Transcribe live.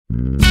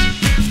No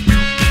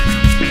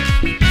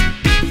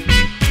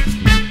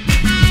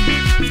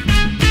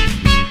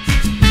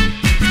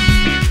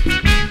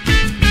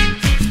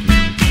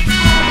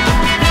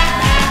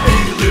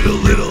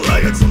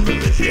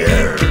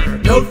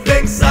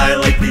thanks, I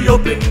like the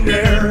open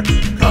air.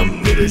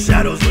 Come to the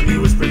shadows, let me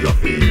whisper your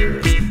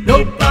fears.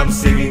 Nope, I'm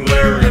singing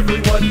where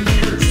everyone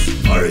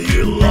hears. Are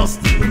you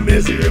lost in the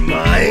maze of your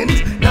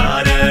mind?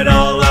 Not at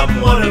all,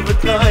 I'm one of a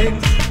kind.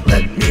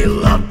 Let me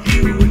lock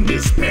you in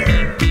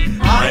despair.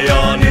 I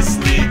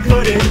honestly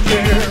couldn't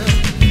care.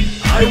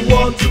 I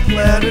want to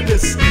plan an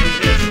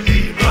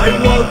escape. I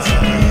want to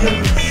be a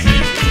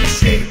new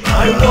shape.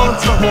 I want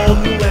to hold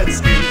the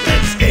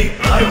landscape.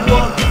 I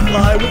want to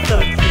fly with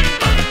a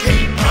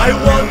cape. I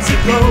want to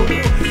go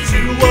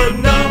to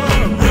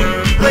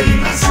another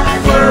place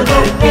where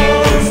the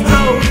walls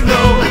don't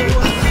know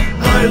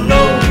my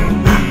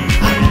lonely.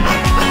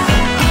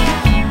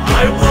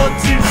 I want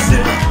to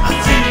sit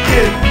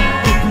in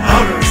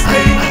outer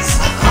space.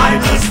 I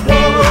just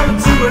want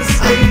to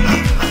escape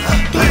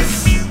this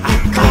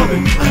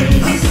common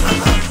place.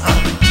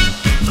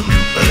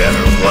 But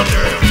ever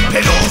wonder if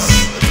pickles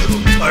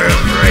are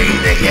afraid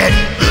to get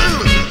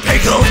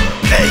pickle?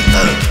 Hey,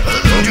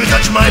 don't you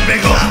touch my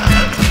pickle.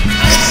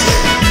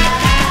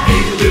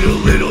 Hey,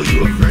 little,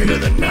 you afraid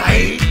of the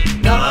night?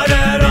 Not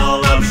at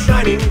all, I'm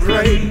shining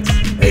bright.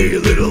 Hey,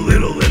 little,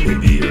 let me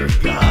be your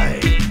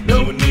guide.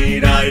 No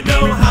need, I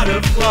know how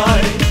to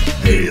fly.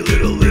 Hey,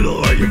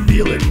 little, are you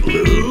feeling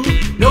blue?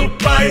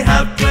 Nope, I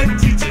have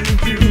plenty to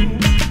do.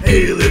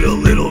 Hey,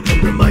 little,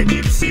 come to my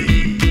deep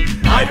sea.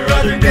 I'd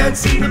rather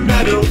dance in the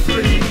meadow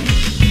free.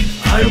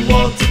 I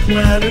want to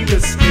plan an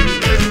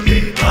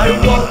escape. I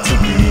want to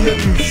be a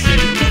new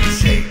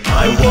shape.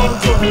 I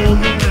want to hold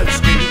the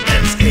landscape.